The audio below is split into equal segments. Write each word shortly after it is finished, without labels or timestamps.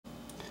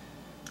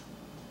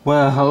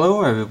Well,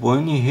 hello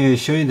everyone. You here to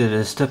show you that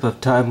the step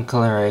of time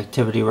color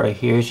activity right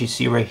here. As you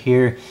see right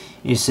here,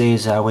 it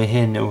says I went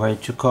ahead and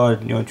what you call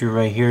it, drew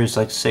right here is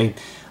like say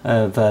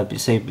of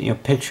say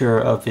picture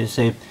of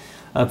say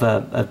of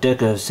a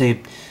deck of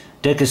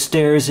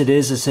stairs. It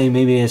is to say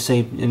maybe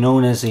say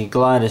known as a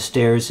glide of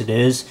stairs. It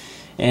is,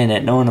 and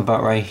that known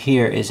about right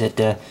here is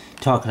that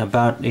talking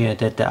about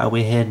that I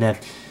went ahead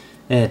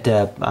and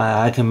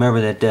I can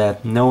remember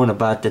that knowing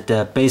about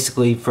that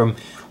basically from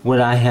what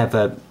I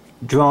have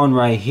drawn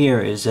right here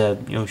is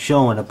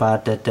showing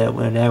about that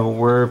whenever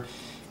we're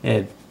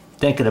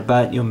thinking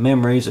about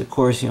memories, of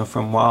course,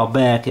 from a while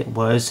back it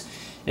was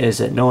is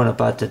that knowing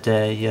about that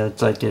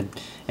it's like to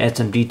add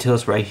some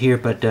details right here,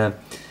 but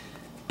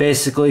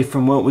basically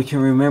from what we can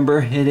remember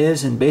it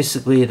is, and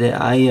basically that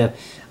I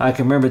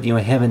can remember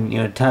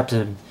having types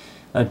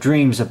of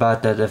dreams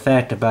about the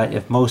fact about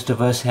if most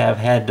of us have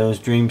had those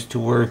dreams to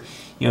where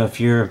if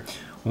you're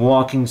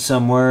walking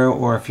somewhere,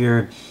 or if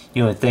you're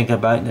think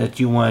about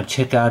that you want to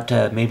check out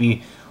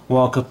maybe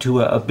walk up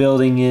to a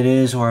building it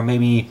is, or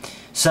maybe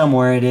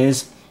somewhere it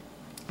is,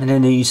 and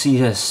then you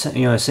see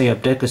say a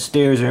deck of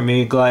stairs, or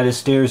maybe a glide of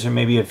stairs, or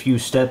maybe a few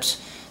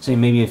steps, say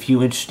maybe a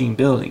few interesting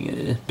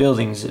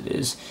buildings it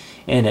is,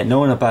 and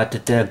knowing about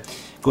that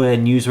go ahead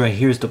and use right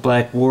here is the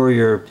Black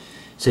Warrior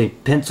say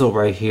pencil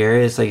right here.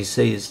 It's like you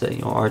say it's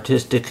the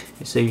artistic,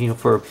 say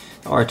for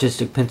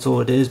artistic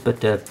pencil it is,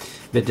 but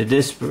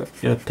this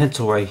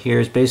pencil right here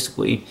is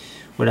basically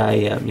what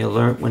I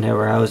learned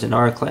whenever I was in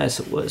art class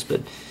it was,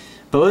 but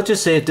let's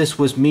just say if this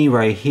was me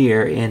right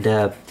here, and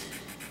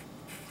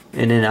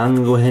then I'm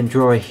gonna go ahead and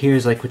draw right here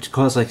is like which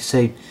calls like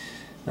say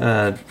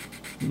an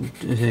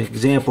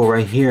example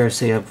right here,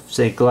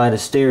 say glide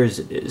of stairs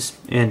it is,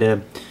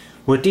 and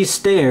with these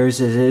stairs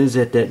it is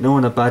that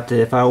knowing about that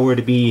if I were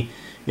to be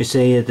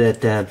say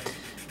that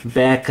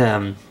back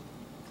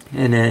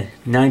in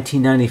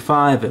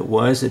 1995 it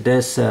was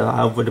that's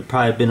I would have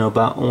probably been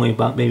only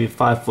about maybe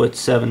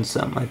 5'7",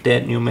 something like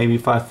that, maybe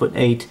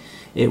 5'8"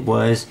 it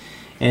was,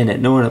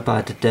 and knowing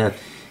about that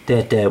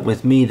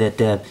with me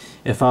that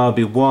if I would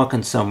be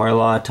walking somewhere, a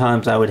lot of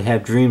times I would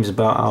have dreams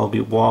about I would be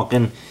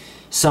walking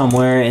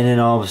somewhere, and then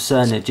all of a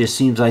sudden it just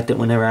seems like that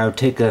whenever I would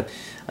take a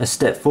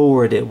step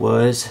forward it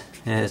was,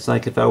 and it's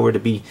like if I were to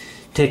be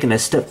taking a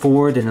step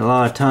forward, and a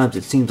lot of times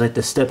it seems like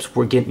the steps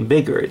were getting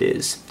bigger it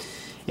is.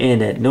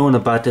 And knowing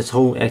about this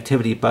whole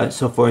activity about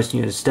so far as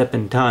a step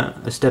of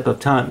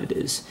time it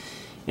is,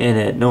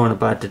 and knowing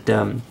about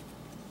that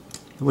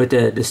with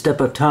the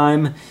step of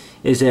time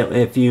is that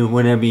if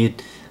whenever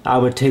I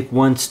would take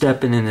one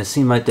step and then it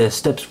seemed like the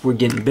steps were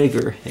getting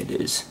bigger it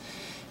is.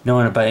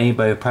 Knowing about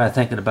anybody probably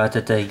thinking about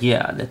that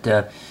yeah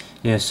that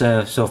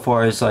so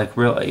far as like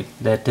really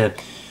that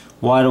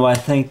why do I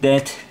think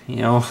that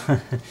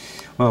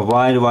well,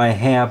 why do I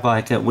have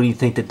like what do you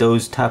think that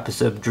those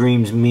types of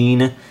dreams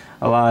mean?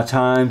 A lot of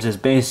times is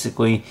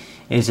basically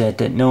is that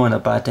knowing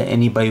about that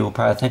anybody will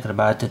probably thinking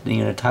about that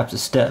the types of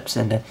steps,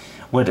 and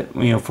what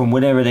from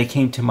whatever they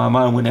came to my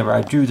mind whenever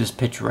I drew this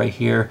picture right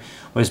here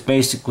was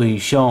basically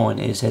showing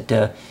is that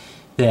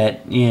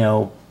that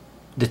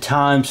the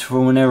times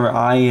for whenever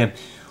I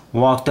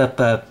walked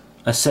up a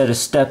set of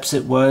steps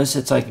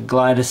it's like a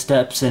glide of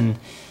steps, and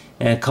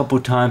a couple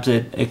times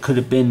it could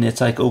have been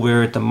it's like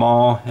over at the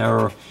mall,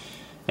 or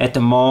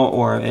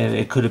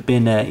it could have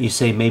been you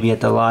say maybe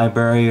at the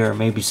library, or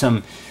maybe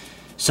some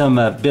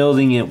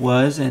building it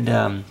was,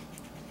 and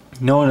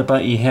knowing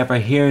about you have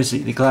right here is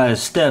the glide of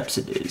steps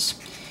it is,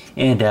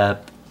 and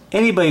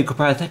anybody could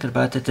probably think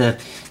about that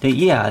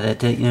yeah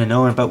that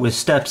knowing about with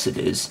steps it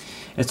is,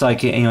 it's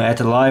like at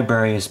the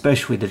library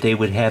especially that they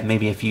would have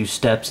maybe a few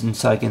steps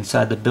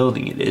inside the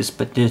building it is,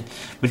 but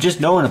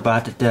just knowing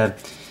about that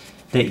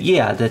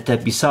yeah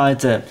that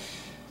besides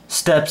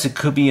steps it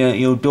could be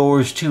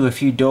doors too, a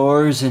few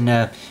doors,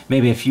 and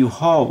maybe a few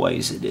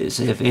hallways it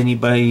is. If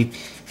anybody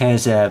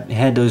has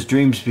had those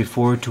dreams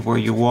before to where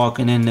you're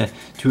walking in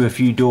through a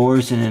few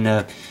doors and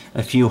then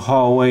a few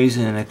hallways,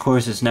 and of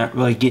course it's not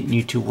really getting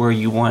you to where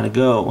you want to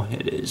go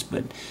it is,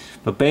 but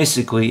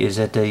basically is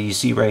that you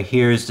see right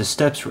here is the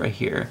steps right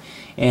here,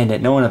 and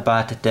knowing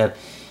about that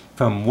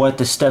from what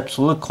the steps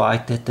look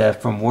like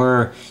that from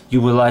where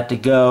you would like to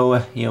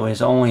go is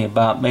only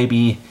about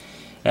maybe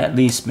at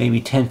least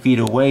maybe 10 feet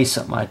away,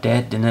 something like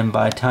that, and then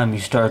by the time you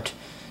start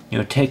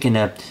taking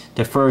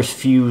the first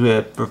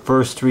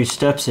three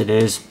steps it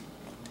is,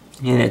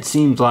 and it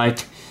seems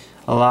like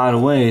a lot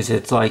of ways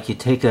it's like you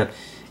take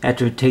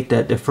after you take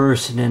the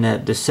first and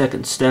then the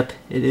second step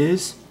it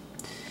is,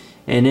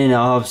 and then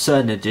all of a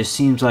sudden it just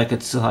seems like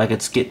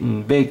it's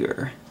getting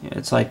bigger.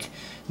 It's like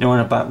knowing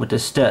about with the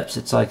steps,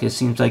 it's like it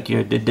seems like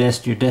your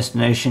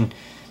destination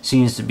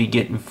seems to be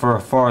getting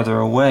farther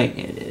away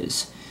it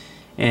is,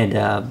 and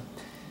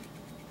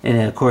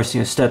of course,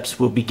 steps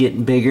will be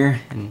getting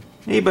bigger, and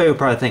anybody will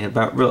probably think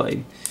about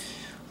really,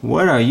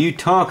 what are you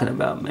talking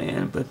about,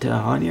 man? But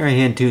on your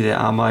hand too, that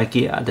I'm like,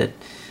 yeah, that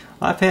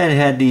I've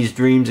had these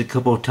dreams a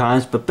couple of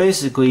times, but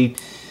basically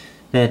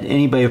that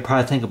anybody will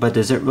probably think about,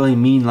 does it really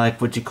mean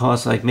like what you call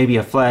like maybe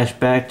a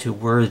flashback to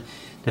where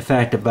the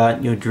fact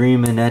about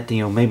dreaming at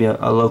maybe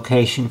a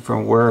location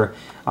from where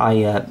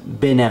I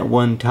been at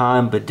one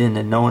time, but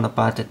then knowing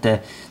about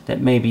that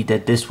maybe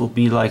that this will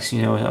be like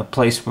a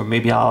place where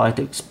maybe I like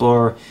to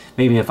explore.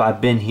 Maybe if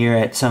I've been here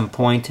at some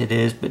point, it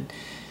is, but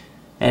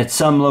at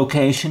some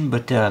location.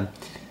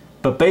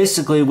 But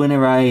basically,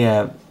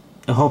 whenever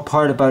the whole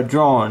part about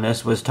drawing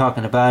this was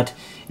talking about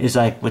is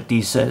like with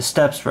these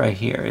steps right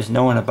here, is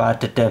knowing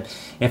about that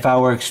if I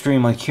were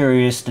extremely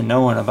curious to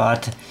knowing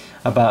about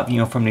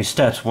from these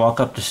steps,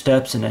 walk up the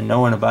steps, and then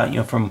knowing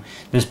about from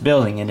this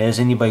building. And as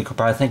anybody could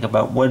probably think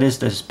about, what is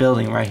this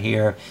building right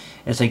here?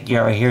 It's like, yeah,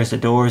 right here's the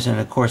doors, and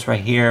of course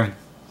right here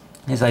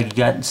is like you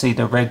got to see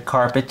the red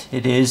carpet.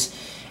 It is,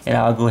 and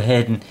I'll go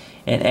ahead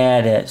and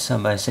add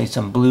some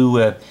some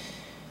blue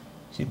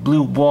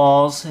blue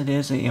walls. It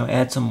is,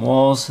 add some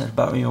walls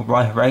about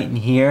right in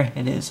here.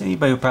 It is.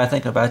 Anybody would probably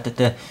think about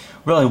that.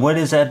 Really, what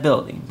is that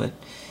building? But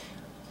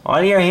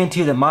on the other hand,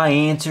 too, that my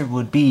answer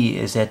would be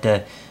is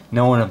that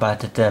knowing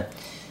about that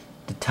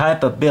the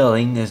type of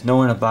building is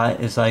knowing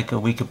about is like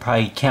we could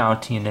probably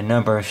count the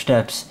number of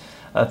steps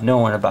of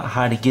knowing about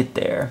how to get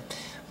there.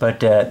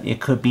 But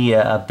it could be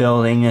a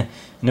building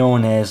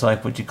known as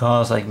like what you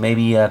call is like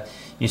maybe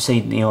you say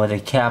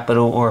the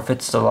Capitol, or if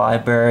it's the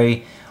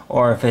library,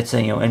 or if it's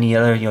any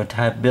other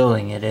type of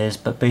building it is.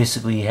 But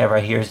basically you have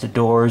right here is the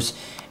doors,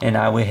 and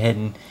I went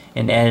ahead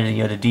and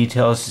added the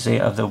details to say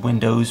of the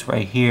windows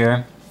right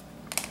here.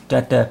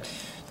 Got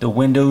the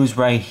windows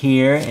right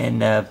here,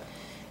 and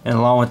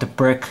along with the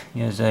brick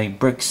is a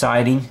brick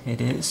siding.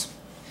 It is,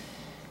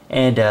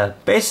 and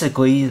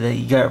basically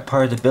you got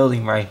part of the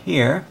building right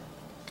here.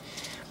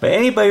 But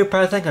anybody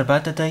probably thinking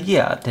about that,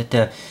 yeah,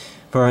 that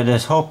for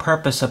this whole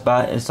purpose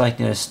about it's like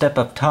the step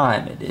of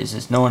time. It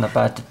is knowing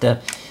about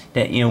that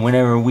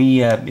whenever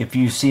we if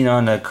you've seen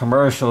on the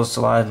commercials,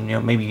 a lot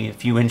of maybe a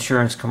few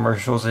insurance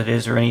commercials, it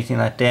is, or anything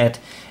like that,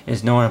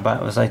 is knowing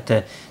about it was like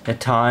the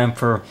time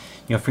for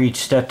for each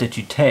step that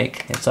you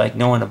take. It's like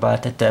knowing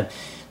about that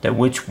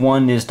which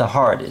one is the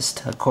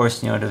hardest, of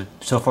course,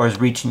 so far as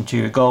reaching to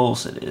your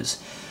goals it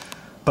is.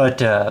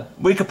 But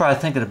we could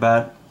probably think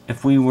about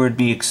if we were to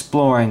be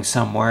exploring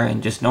somewhere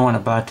and just knowing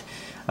about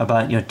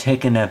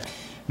taking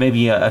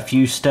maybe a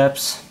few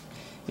steps.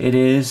 It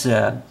is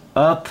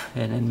up,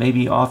 and then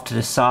maybe off to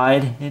the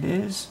side. It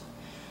is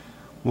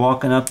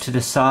walking up to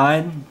the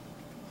side,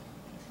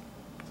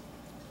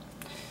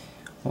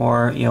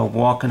 or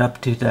walking up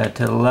to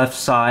the left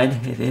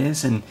side. It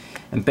is, and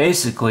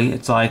basically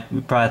it's like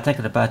you're probably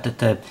thinking about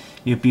that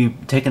you'd be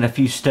taking a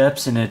few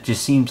steps, and it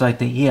just seems like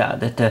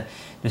that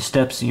the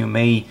steps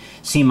may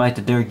seem like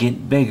that they're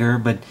getting bigger.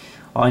 But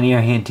on the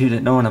other hand too,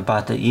 that knowing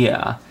about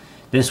that,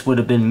 this would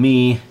have been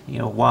me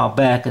a while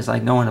back, is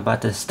like knowing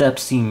about the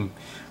steps seem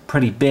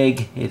pretty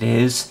big. It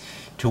is,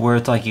 to where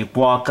it's like you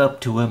walk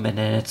up to them, and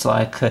then it's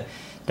like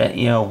that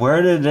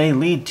where do they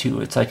lead to?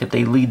 It's like if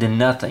they lead to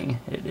nothing.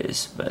 It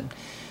is. But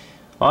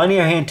on the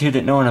other hand too,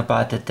 that knowing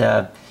about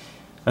that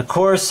of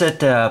course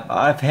that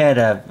I've had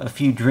a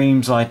few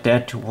dreams like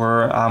that, to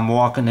where I'm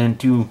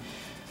walking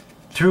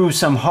through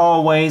some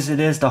hallways. It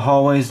is, the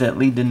hallways that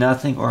lead to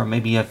nothing, or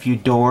maybe a few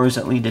doors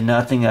that lead to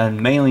nothing.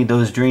 And mainly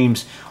those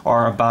dreams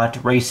are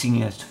about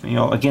racing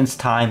against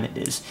time. It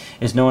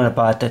is knowing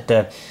about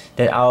that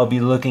I'll be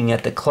looking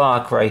at the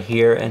clock right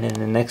here, and then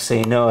the next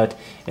thing you know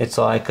it's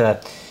like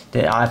that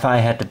if I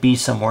had to be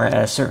somewhere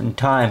at a certain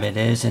time, it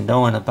is, and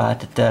knowing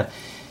about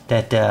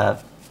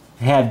that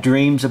have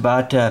dreams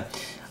about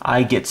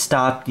I get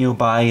stopped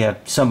by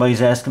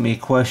somebody's asking me a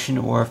question,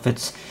 or if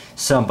it's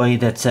somebody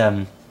that's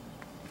telling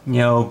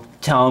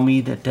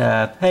me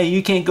that hey,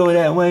 you can't go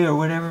that way or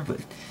whatever.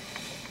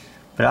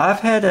 But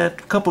I've had a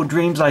couple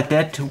dreams like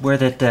that, to where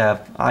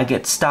that I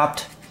get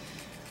stopped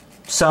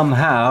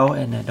somehow,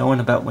 and knowing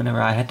about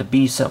whenever I had to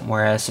be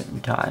somewhere at a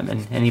certain time.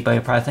 And anybody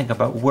probably think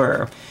about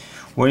where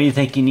do you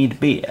think you need to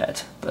be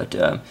at?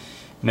 But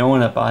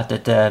knowing about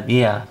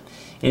that,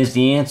 is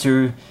the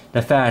answer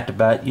the fact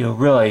about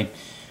really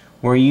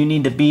where you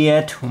need to be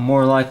at will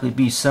more likely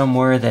be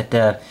somewhere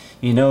that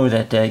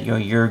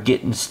you're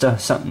getting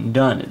something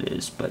done. It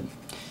is. But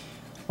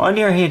on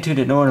the other hand too,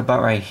 that knowing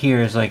about right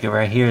here is like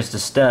right here is the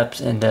steps,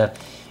 and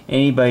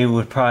anybody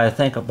would probably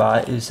think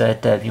about is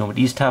that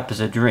these types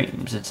of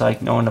dreams, it's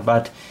like knowing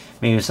about,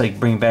 maybe it's like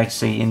bring back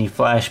say any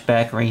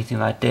flashback or anything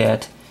like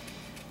that,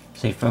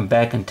 say from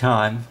back in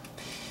time.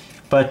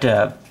 But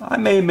I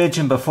may have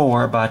mentioned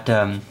before about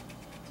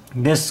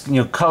this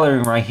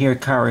coloring right here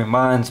kind of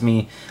reminds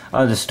me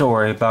of the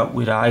story about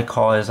what I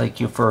call is like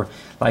for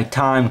like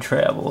time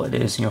travel. It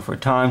is for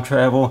time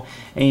travel.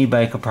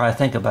 Anybody could probably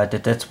think about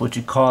that. That's what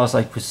you call is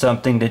like for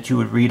something that you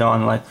would read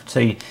on, like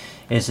say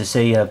is to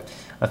say a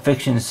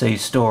fiction say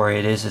story.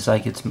 It is. It's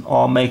like it's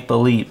all make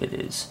believe. It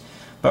is,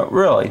 but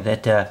really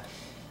that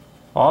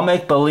all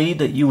make believe,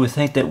 that you would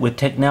think that with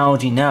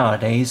technology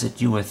nowadays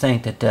that you would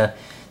think that that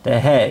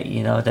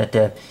hey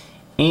that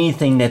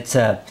anything that's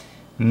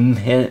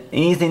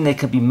anything that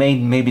could be made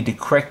maybe to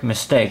correct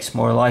mistakes,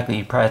 more likely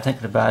you're probably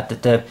thinking about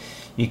that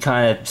you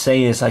kind of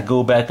say is I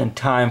go back in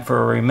time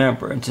for a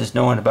remembrance, is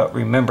knowing about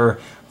remember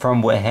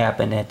from what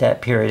happened at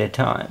that period of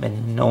time,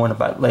 and knowing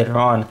about later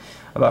on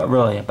about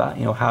really about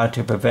how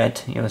to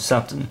prevent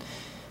something.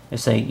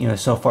 Let's say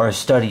so far as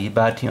study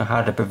about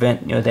how to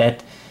prevent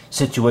that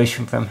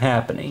situation from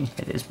happening.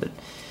 It is,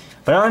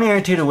 but on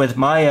here too, with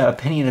my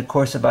opinion, of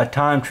course, about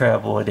time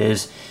travel, it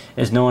is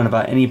knowing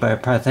about anybody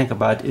probably think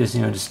about is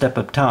the step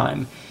of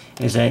time.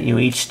 Is that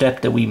each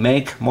step that we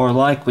make more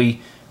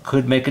likely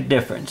could make a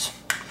difference.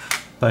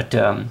 But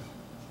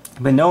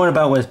knowing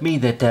about with me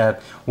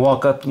that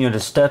walk up the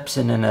steps,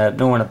 and then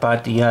knowing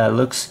about the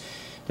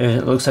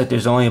it looks like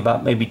there's only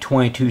about maybe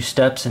 22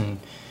 steps, and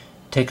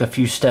take a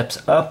few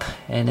steps up,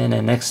 and then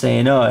the next thing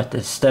you know it,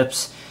 the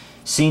steps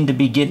seem to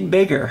be getting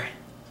bigger.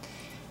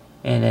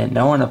 And then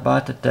knowing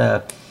about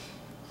that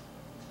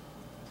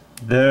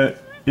the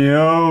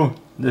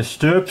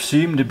steps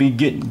seem to be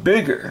getting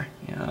bigger.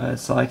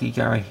 It's like you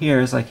got right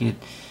here. It's like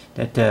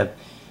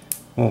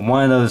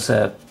one of those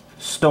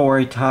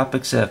story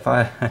topics. If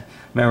I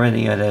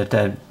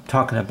remember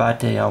talking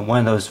about one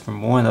of those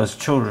from one of those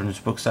children's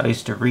books I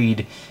used to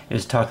read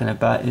is talking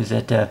about is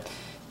that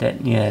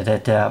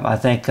I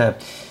think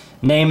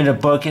name of the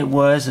book it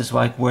was is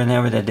like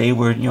whenever that they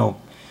were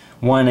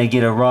wanting to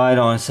get a ride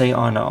on, say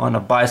on a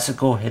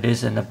bicycle, it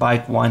is, and the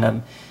bike wind up,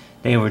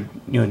 they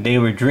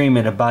were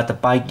dreaming about the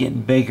bike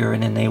getting bigger,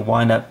 and then they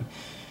wind up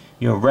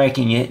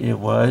wrecking it. It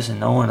was, and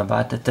knowing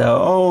about that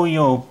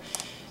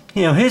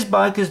his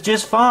bike is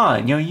just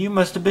fine. You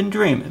must have been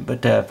dreaming.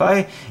 But if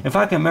I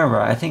can remember,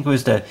 I think it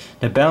was the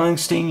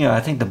Bellingstein. I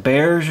think the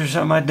Bears or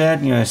something like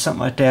that. Something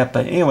like that.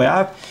 But anyway,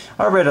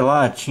 I read a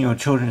lot of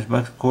children's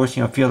books, of course.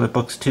 A few other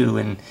books too,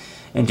 and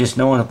just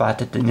knowing about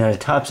the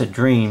types of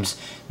dreams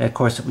that, of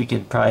course, that we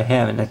could probably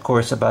have, and of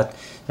course about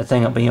the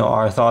thing about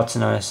our thoughts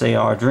and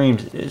our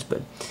dreams it is.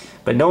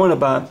 But knowing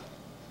about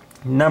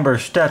number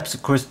of steps,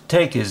 of course, to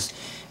take is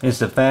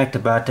the fact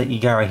about that you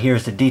got right here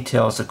is the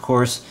details, of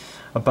course.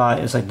 About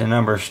is like the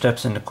number of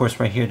steps, and of course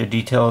right here the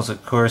details,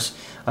 of course,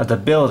 of the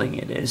building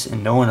it is,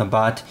 and knowing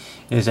about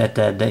is that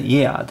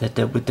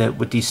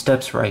with these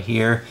steps right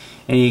here,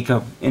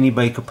 and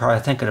anybody could probably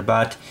think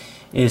about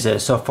is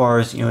so far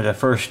as the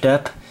first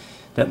step,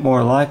 that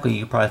more likely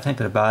you're probably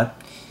thinking about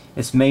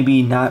it's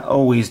maybe not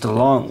always the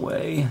long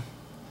way,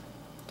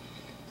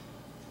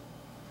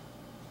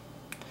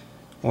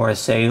 or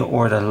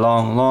the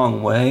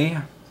long way.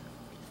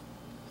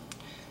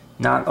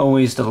 Not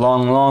always the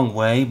long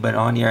way, but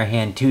on the other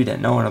hand too, that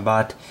knowing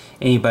about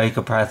anybody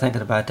could probably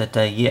thinking about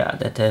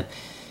that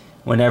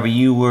whenever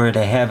you were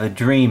to have a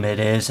dream it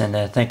is, and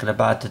thinking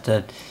about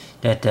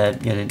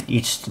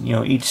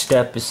each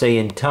step is say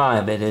in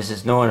time it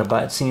is knowing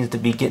about it seems to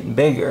be getting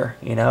bigger.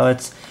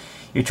 It's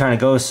you're trying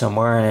to go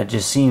somewhere, and it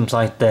just seems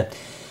like you're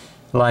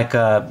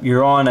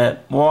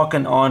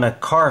walking on a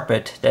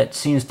carpet that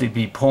seems to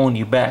be pulling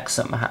you back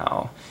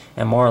somehow,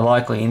 and more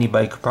likely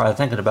anybody could probably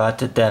thinking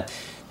about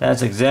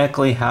that's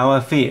exactly how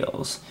it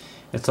feels.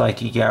 It's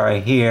like you got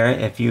right here,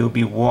 if you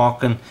be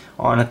walking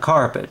on a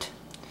carpet,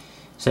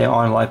 say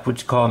on like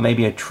what you call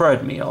maybe a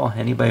treadmill.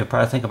 Anybody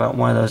probably think about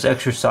one of those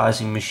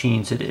exercising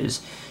machines it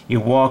is.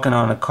 You're walking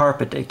on a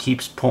carpet that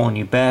keeps pulling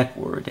you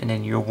backward, and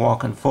then you're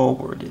walking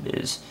forward it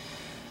is.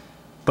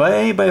 But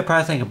anybody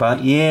probably think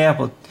about,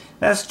 well,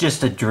 that's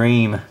just a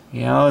dream.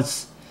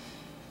 It's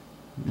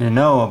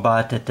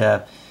about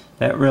that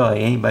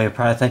really anybody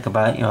probably think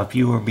about, if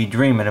you were be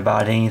dreaming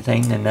about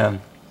anything, then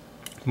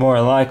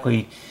more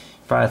likely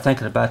probably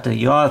thinking about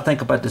you ought to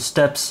think about the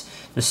steps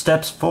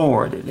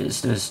forward. It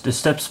is the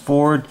steps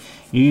forward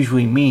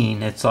usually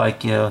mean it's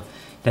like for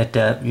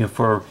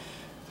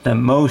the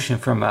motion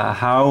from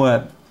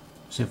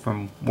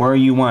from where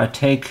you want to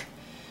take,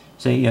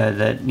 say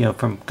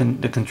from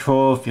the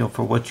control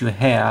for what you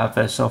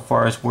have so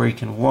far as where you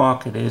can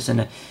walk it is,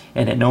 and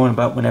knowing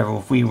about whenever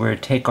if we were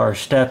to take our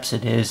steps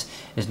it is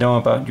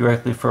knowing about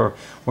directly for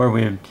where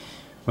we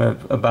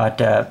about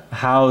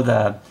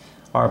how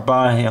our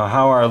body,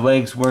 how our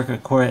legs work,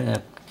 of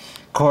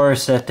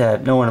course,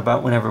 that knowing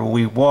about whenever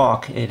we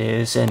walk it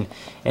is, and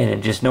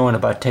just knowing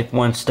about take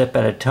one step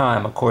at a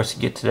time, of course, to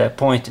get to that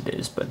point it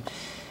is. But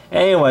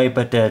anyway,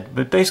 but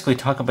basically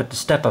talking about the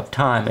step of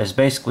time is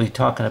basically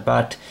talking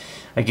about,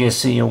 I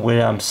guess, what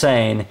I'm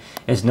saying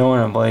is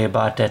knowing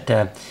about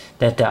that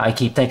I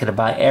keep thinking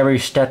about every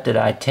step that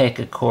I take,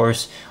 of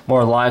course,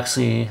 more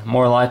likely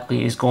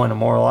is going to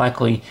more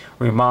likely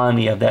remind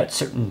me of that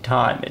certain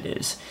time it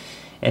is.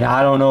 And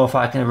I don't know if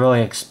I can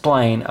really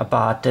explain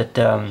about that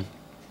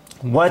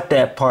what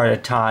that part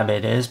of time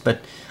it is, but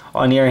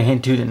on the other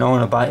hand too,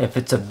 knowing about if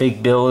it's a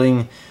big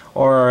building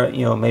or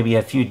maybe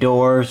a few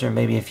doors or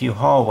maybe a few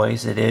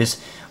hallways it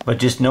is, but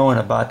just knowing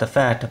about the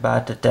fact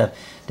about that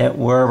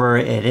wherever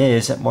it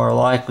is, that more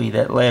likely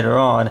that later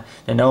on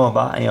to know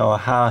about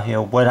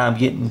how what I'm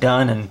getting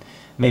done, and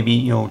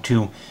maybe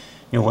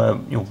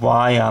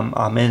why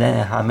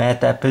I'm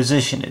at that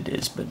position it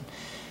is. But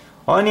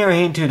on the other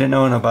hand too, to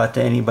knowing about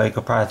that anybody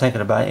could probably thinking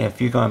about if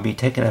you're going to be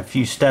taking a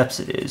few steps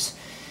it is,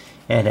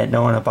 and that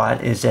knowing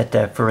about is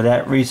that for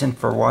that reason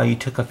for why you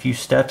took a few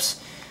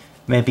steps,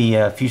 maybe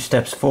a few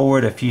steps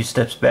forward, a few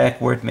steps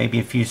backward, maybe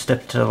a few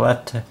steps to the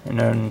left and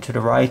then to the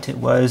right. It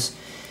was,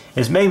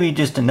 is maybe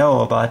just to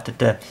know about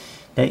that.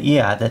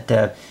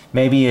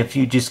 Maybe if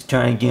you just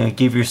try and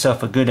give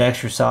yourself a good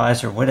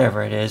exercise or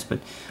whatever it is. But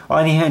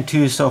all you had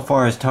to so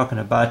far is talking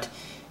about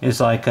is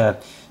like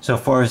so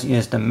far as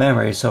is the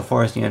memory, so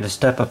far as the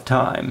step of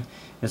time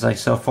is like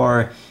so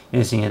far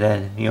is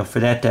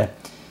that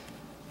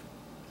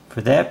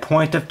for that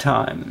point of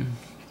time.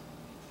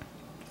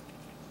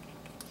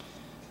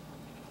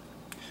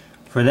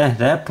 For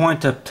that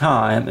point of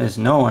time is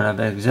knowing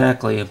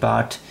exactly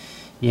about,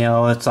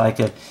 it's like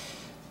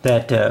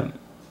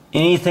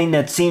anything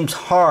that seems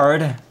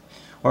hard,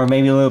 or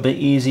maybe a little bit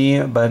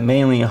easy, but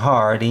mainly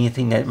hard,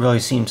 anything that really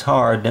seems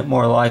hard, that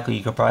more likely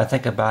you could probably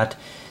think about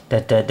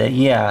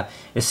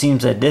it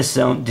seems that this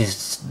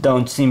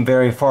don't seem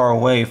very far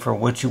away for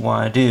what you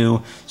want to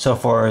do so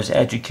far as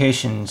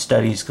education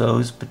studies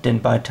goes, but then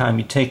by the time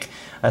you take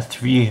a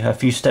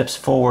few steps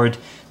forward,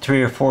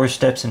 3 or 4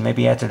 steps, and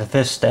maybe after the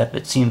 5th step,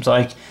 it seems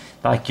like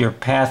your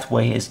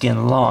pathway is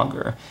getting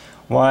longer.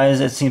 Why does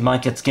it seem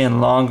like it's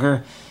getting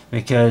longer?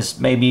 Because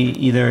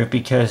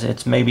because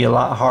it's maybe a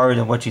lot harder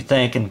than what you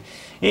think, and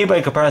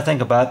anybody could probably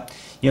think about,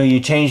 you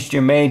changed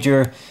your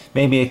major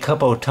maybe a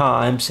couple of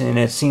times, and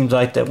it seems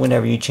like that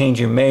whenever you change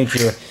your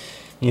major,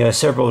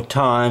 several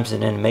times,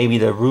 and then maybe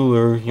the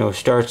ruler,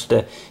 starts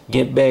to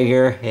get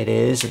bigger. It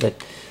is,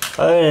 but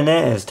other than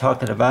that, it's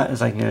talking about,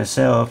 it's like,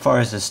 so as far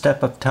as the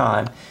step of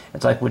time,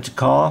 it's like what you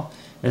call,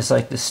 it's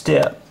like the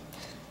step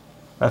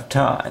of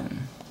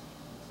time.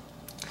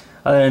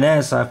 Other than that,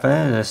 it's like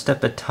the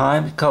step of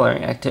time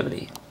coloring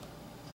activity.